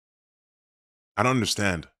I don't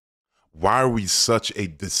understand. Why are we such a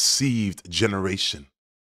deceived generation?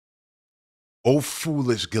 O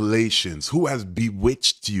foolish Galatians, who has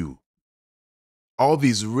bewitched you? All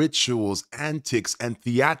these rituals, antics, and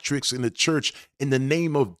theatrics in the church in the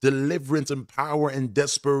name of deliverance and power and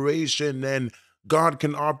desperation, and God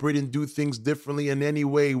can operate and do things differently in any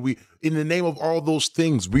way. In the name of all those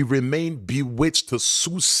things, we remain bewitched to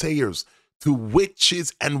soothsayers, to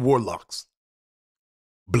witches and warlocks.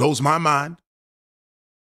 Blows my mind.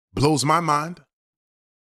 Blows my mind.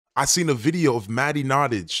 I seen a video of Maddie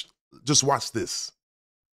Nottage. Just watch this.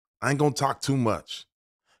 I ain't gonna talk too much,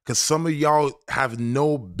 because some of y'all have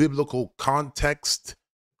no biblical context,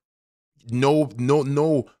 no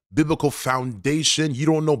biblical foundation. You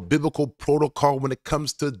don't know biblical protocol when it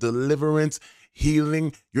comes to deliverance,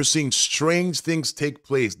 healing. You're seeing strange things take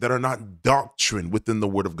place that are not doctrine within the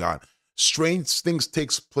Word of God. Strange things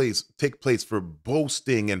take place for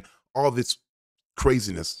boasting and all this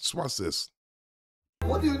craziness. Just watch this.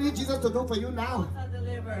 What do you need Jesus to do for you now?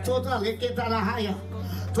 Total.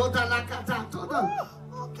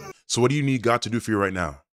 So what do you need God to do for you right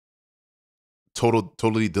now?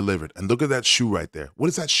 Totally delivered. And look at that shoe right there. What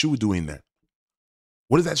is that shoe doing there?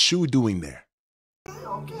 What is that shoe doing there?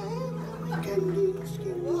 Okay.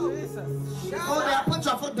 Put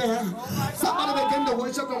your foot there. Somebody begin to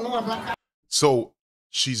worship the Lord. So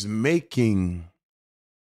she's making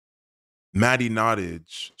Maddie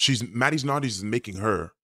Nottage. Maddie Nottage is making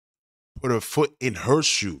her put her foot in her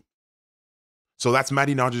shoe. So that's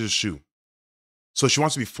Maddie Nottage's shoe. So she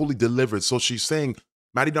wants to be fully delivered. So she's saying,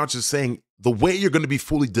 Maddie Nottage is saying, the way you're going to be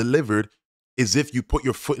fully delivered is if you put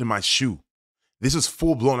your foot in my shoe. This is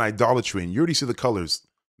full-blown idolatry. And you already see the colors.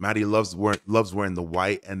 Maddie loves wearing the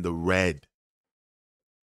white and the red.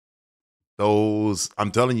 Those,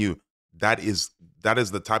 I'm telling you, that is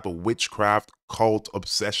the type of witchcraft, cult,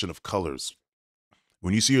 obsession of colors.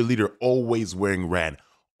 When you see your leader always wearing red,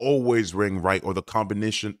 always wearing white, or the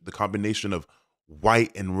combination of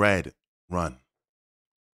white and red, run.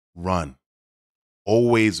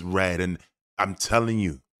 Always red. And I'm telling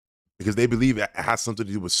you, because they believe it has something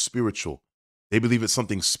to do with spiritual. They believe it's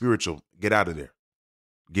something spiritual. Get out of there.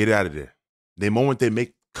 Get out of there. The moment they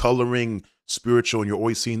make coloring spiritual and you're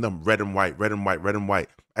always seeing them red and white, red and white, red and white,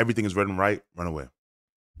 everything is red and white, run away.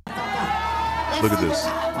 Look at this.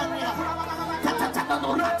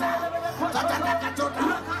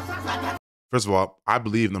 First of all, I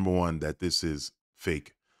believe, number one, that this is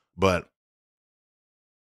fake. But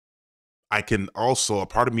I can also, a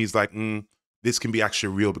part of me is like, this can be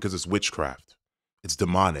actually real because it's witchcraft. It's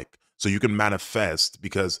demonic. So you can manifest,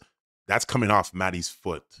 because that's coming off Maddie's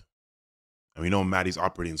foot. And we know Maddie's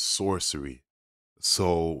operating sorcery.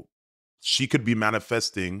 So she could be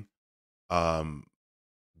manifesting.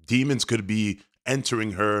 Demons could be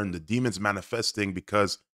entering her, and the demons manifesting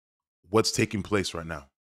because what's taking place right now.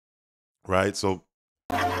 Right? So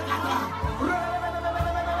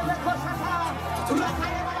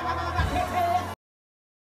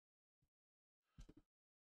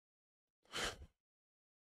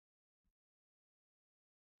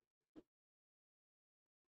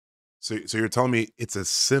So you're telling me it's as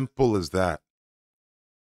simple as that.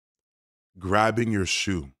 Grabbing your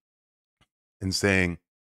shoe and saying,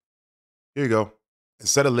 here you go.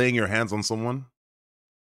 Instead of laying your hands on someone,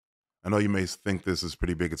 I know you may think this is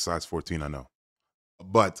pretty big. It's size 14, I know.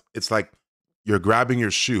 But it's like you're grabbing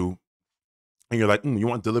your shoe and you're like, you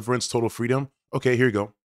want deliverance, total freedom? Okay, here you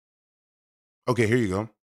go. Okay, here you go.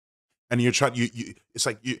 And you're trying, it's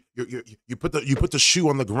like you put the shoe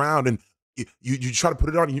on the ground and you try to put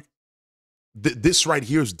it on. And this right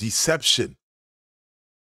here is deception.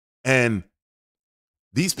 And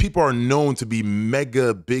these people are known to be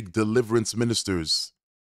mega big deliverance ministers.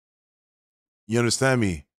 You understand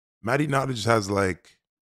me? Maddie Nottage has like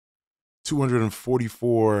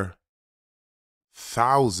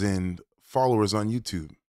 244,000 followers on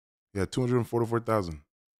YouTube. Yeah, 244,000.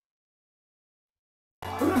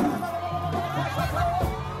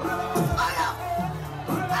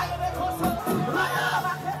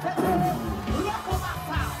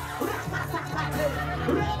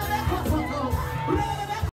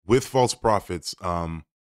 With false prophets, a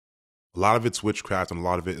lot of it's witchcraft and a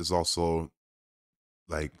lot of it is also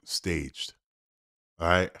like staged. All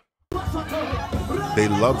right. They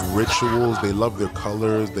love rituals. They love their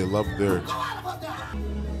colors. They love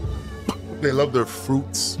their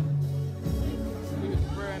fruits.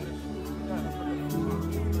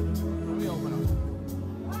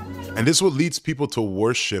 And this is what leads people to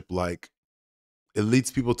worship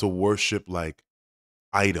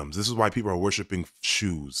items. This is why people are worshiping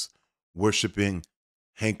shoes, worshiping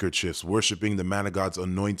handkerchiefs, worshiping the man of God's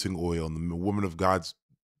anointing oil and the woman of God's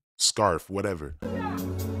scarf, whatever.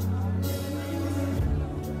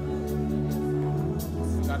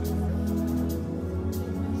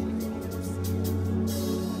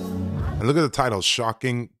 And look at the title,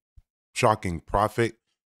 shocking, prophet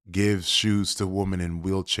gives shoes to woman in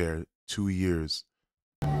wheelchair, 2 years.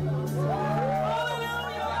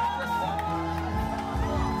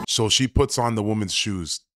 So she puts on the woman's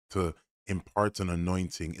shoes to impart an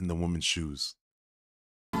anointing in the woman's shoes.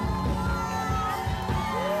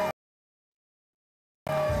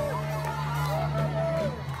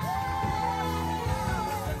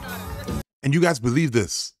 And you guys believe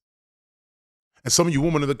this. And some of you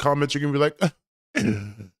women in the comments, you're going to be like,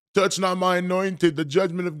 touch not my anointed. The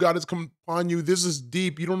judgment of God has come upon you. This is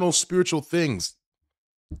deep. You don't know spiritual things.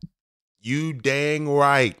 You dang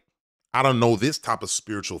right. I don't know this type of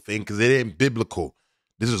spiritual thing because it ain't biblical.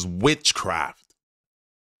 This is witchcraft.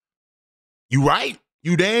 You right?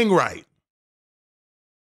 You dang right.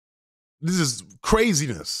 This is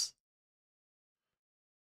craziness.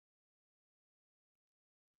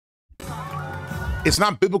 It's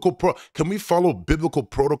not biblical. Can we follow biblical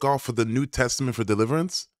protocol for the New Testament for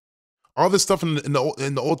deliverance? All this stuff in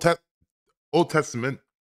the Old Testament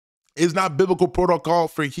is not biblical protocol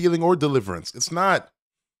for healing or deliverance. It's not.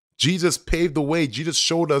 Jesus paved the way. Jesus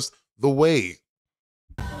showed us the way.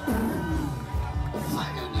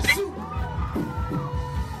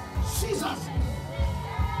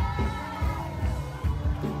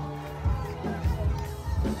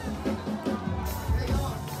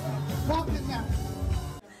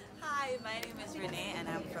 Hi, my name is Renee and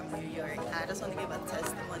I'm from New York. I just want to give a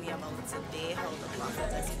testimony about today, how the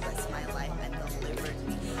prophetess blessed my life and delivered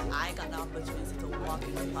me. I got the opportunity to walk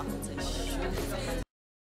in the prophetess shoes.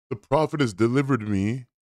 The prophetess delivered me,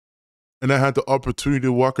 and I had the opportunity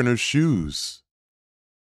to walk in her shoes.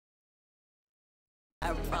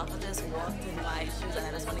 A prophetess walked in my shoes, and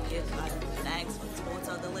I just want to give God thanks for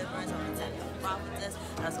total deliverance. I want to thank the prophetess.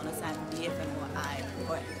 I just want to thank BFNY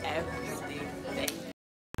for everything. Thank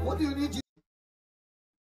you. What do you need?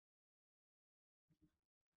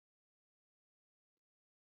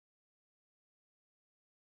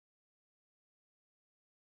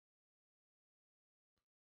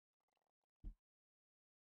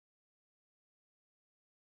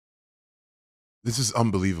 This is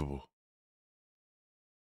unbelievable.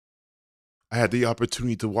 I had the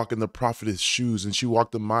opportunity to walk in the prophetess' shoes, and she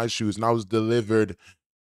walked in my shoes, and I was delivered.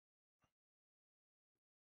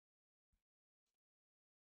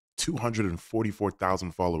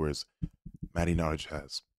 244,000 followers Maddie Knowledge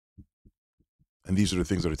has. And these are the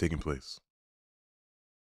things that are taking place.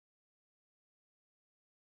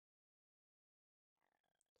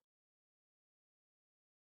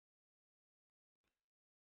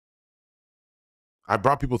 I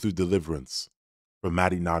brought people through deliverance from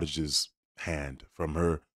Maddie Knowledge's hand, from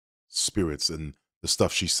her spirits and the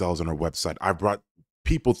stuff she sells on her website. I brought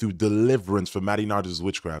people through deliverance from Maddie Knowledge's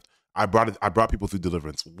witchcraft. I brought people through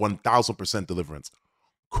deliverance, 1000% deliverance,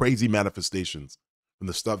 crazy manifestations from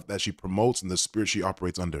the stuff that she promotes and the spirit she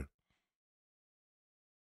operates under.